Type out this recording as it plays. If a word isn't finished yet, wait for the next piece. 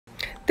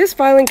This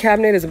filing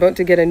cabinet is about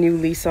to get a new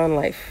lease on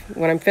life.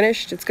 When I'm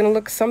finished, it's going to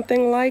look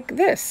something like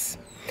this.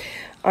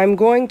 I'm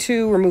going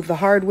to remove the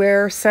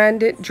hardware,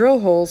 sand it,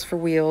 drill holes for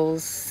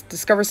wheels,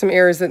 discover some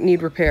areas that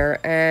need repair,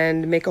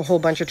 and make a whole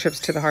bunch of trips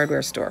to the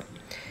hardware store.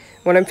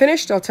 When I'm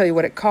finished, I'll tell you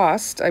what it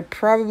cost. I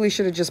probably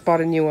should have just bought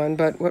a new one,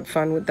 but what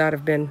fun would that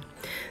have been?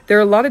 There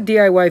are a lot of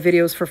DIY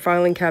videos for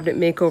filing cabinet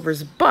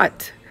makeovers,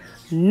 but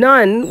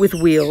none with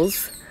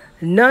wheels,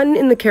 none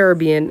in the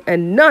Caribbean,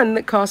 and none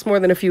that cost more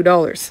than a few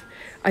dollars.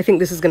 I think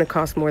this is going to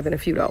cost more than a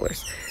few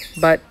dollars,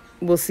 but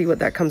we'll see what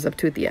that comes up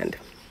to at the end.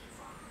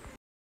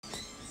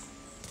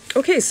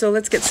 Okay, so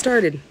let's get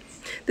started.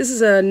 This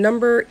is a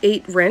number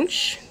 8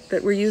 wrench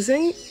that we're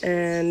using,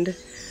 and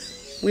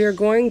we are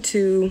going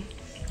to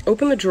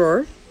open the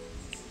drawer,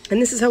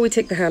 and this is how we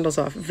take the handles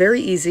off. Very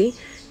easy.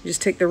 You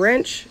just take the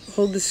wrench,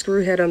 hold the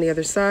screw head on the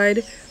other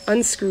side,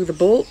 unscrew the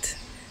bolt,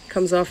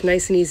 comes off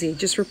nice and easy.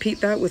 Just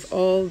repeat that with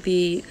all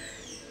the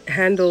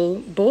handle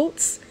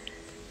bolts,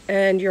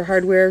 and your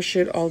hardware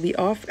should all be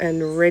off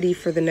and ready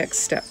for the next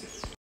step.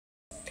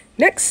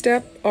 Next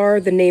step are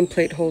the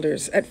nameplate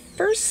holders. At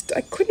first,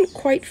 I couldn't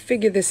quite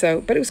figure this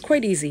out, but it was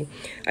quite easy.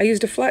 I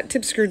used a flat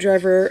tip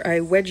screwdriver. I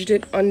wedged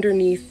it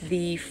underneath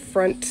the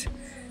front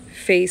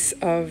face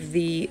of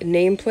the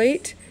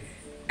nameplate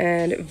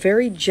and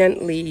very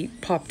gently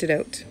popped it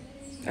out.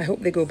 I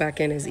hope they go back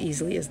in as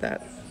easily as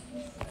that.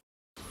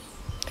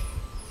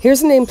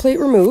 Here's the nameplate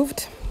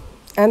removed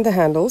and the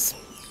handles.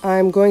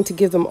 I'm going to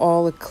give them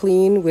all a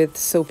clean with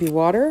soapy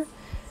water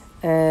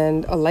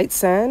and a light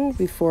sand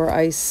before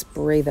I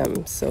spray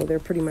them, so they're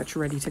pretty much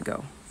ready to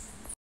go.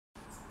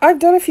 I've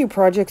done a few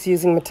projects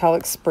using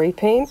metallic spray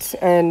paint,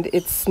 and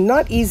it's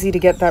not easy to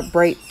get that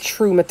bright,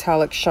 true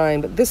metallic shine,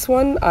 but this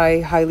one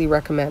I highly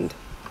recommend.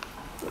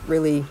 It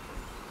really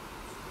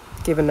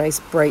gave a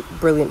nice, bright,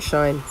 brilliant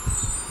shine.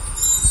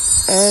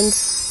 And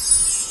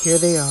here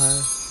they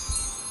are.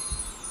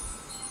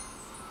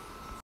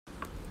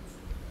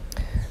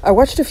 I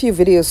watched a few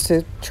videos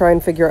to try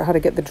and figure out how to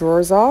get the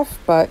drawers off,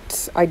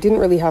 but I didn't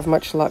really have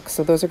much luck,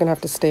 so those are going to have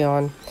to stay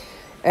on.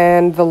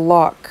 And the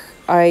lock,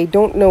 I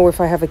don't know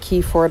if I have a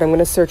key for it. I'm going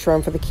to search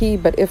around for the key,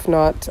 but if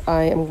not,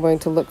 I am going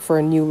to look for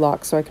a new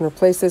lock so I can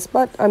replace this,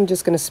 but I'm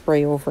just going to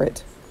spray over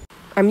it.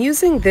 I'm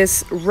using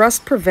this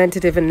rust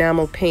preventative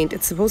enamel paint.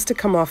 It's supposed to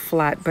come off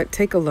flat, but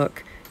take a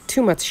look.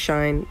 Too much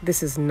shine.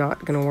 This is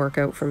not going to work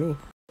out for me.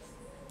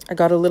 I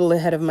got a little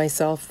ahead of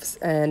myself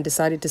and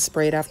decided to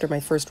spray it after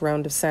my first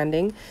round of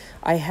sanding.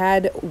 I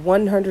had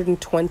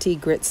 120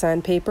 grit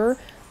sandpaper.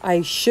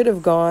 I should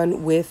have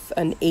gone with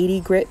an 80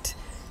 grit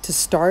to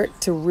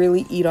start to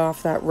really eat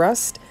off that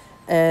rust.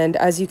 And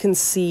as you can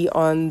see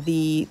on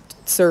the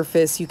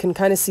surface, you can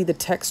kind of see the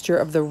texture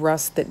of the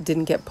rust that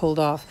didn't get pulled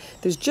off.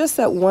 There's just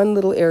that one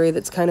little area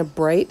that's kind of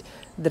bright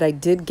that I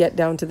did get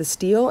down to the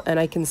steel, and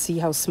I can see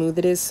how smooth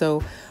it is.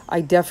 So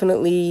I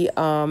definitely,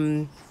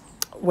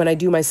 when I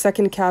do my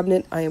second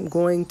cabinet, I am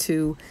going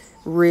to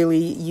really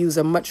use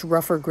a much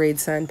rougher grade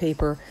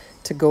sandpaper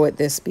to go at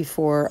this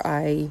before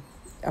I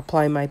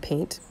apply my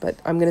paint. But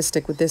I'm going to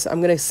stick with this.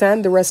 I'm going to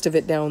sand the rest of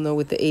it down though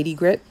with the 80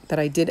 grit that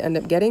I did end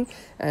up getting,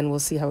 and we'll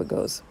see how it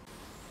goes.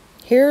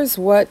 Here's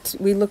what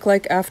we look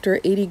like after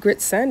 80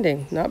 grit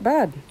sanding. Not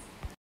bad.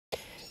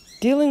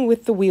 Dealing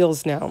with the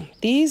wheels now.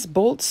 These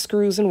bolts,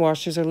 screws, and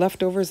washers are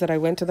leftovers that I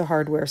went to the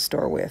hardware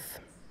store with.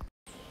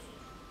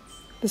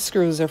 The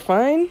screws are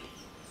fine.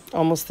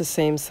 Almost the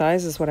same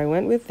size as what I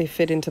went with. They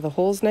fit into the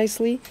holes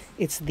nicely.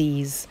 It's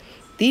these.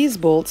 These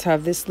bolts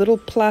have this little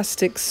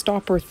plastic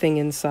stopper thing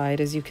inside,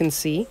 as you can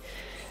see.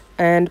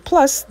 And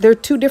plus, they're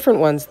two different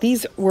ones.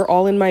 These were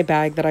all in my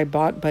bag that I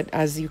bought, but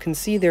as you can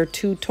see, they're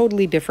two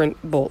totally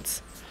different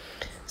bolts.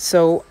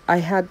 So I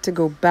had to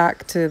go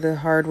back to the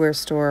hardware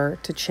store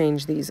to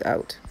change these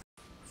out.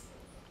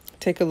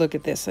 Take a look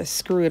at this. I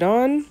screw it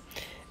on,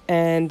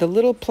 and the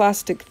little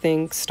plastic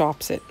thing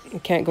stops it.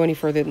 It can't go any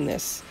further than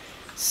this.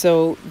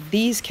 So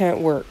these can't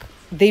work.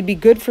 They'd be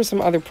good for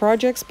some other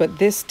projects, but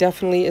this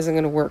definitely isn't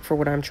going to work for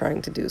what I'm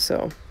trying to do,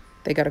 so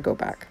they got to go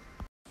back.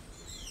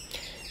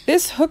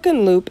 This hook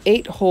and loop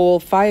 8-hole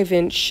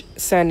 5-inch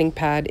sanding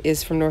pad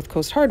is from North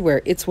Coast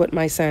Hardware. It's what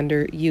my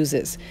sander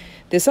uses.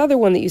 This other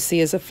one that you see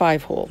is a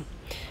 5-hole.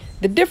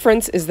 The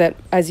difference is that,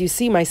 as you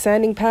see, my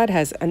sanding pad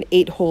has an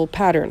 8-hole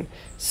pattern,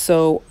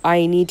 so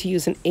I need to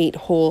use an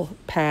 8-hole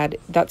pad.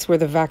 That's where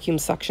the vacuum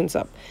suctions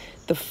up.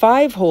 The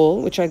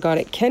 5-hole, which I got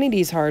at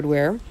Kennedy's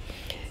Hardware,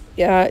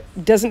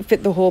 doesn't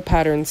fit the hole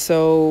pattern,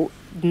 so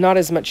not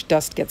as much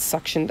dust gets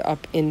suctioned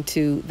up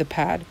into the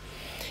pad.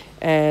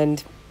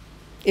 And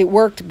it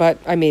worked, but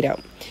I made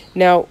out.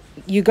 Now,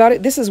 you got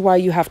it. This is why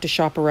you have to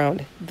shop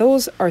around.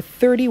 Those are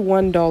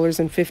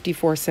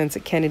 $31.54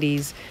 at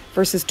Kennedy's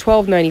versus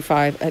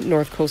 $12.95 at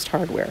North Coast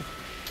Hardware.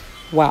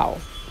 Wow.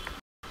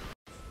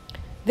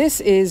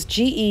 This is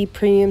GE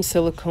Premium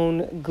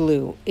Silicone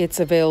Glue. It's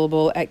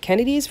available at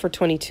Kennedy's for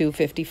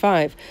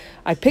 $22.55.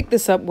 I picked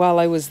this up while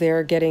I was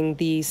there getting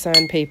the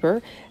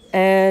sandpaper,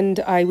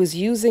 and I was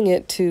using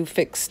it to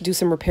do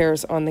some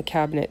repairs on the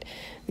cabinet.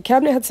 The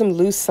cabinet had some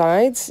loose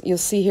sides. You'll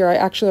see here I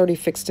actually already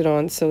fixed it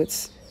on, so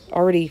it's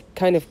already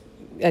kind of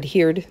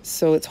adhered,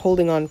 so it's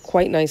holding on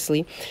quite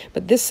nicely.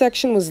 But this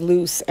section was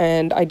loose,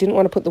 and I didn't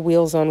want to put the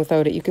wheels on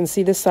without it. You can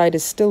see this side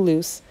is still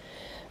loose.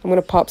 I'm going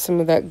to pop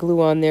some of that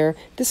glue on there.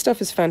 This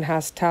stuff is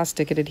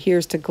fantastic. It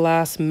adheres to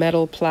glass,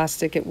 metal,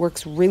 plastic. It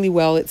works really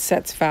well. It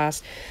sets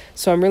fast.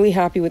 So I'm really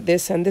happy with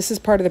this, and this is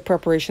part of the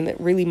preparation that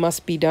really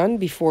must be done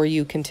before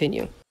you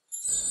continue.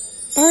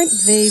 Aren't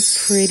they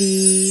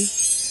pretty?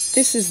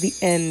 This is the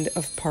end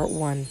of part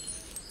 1.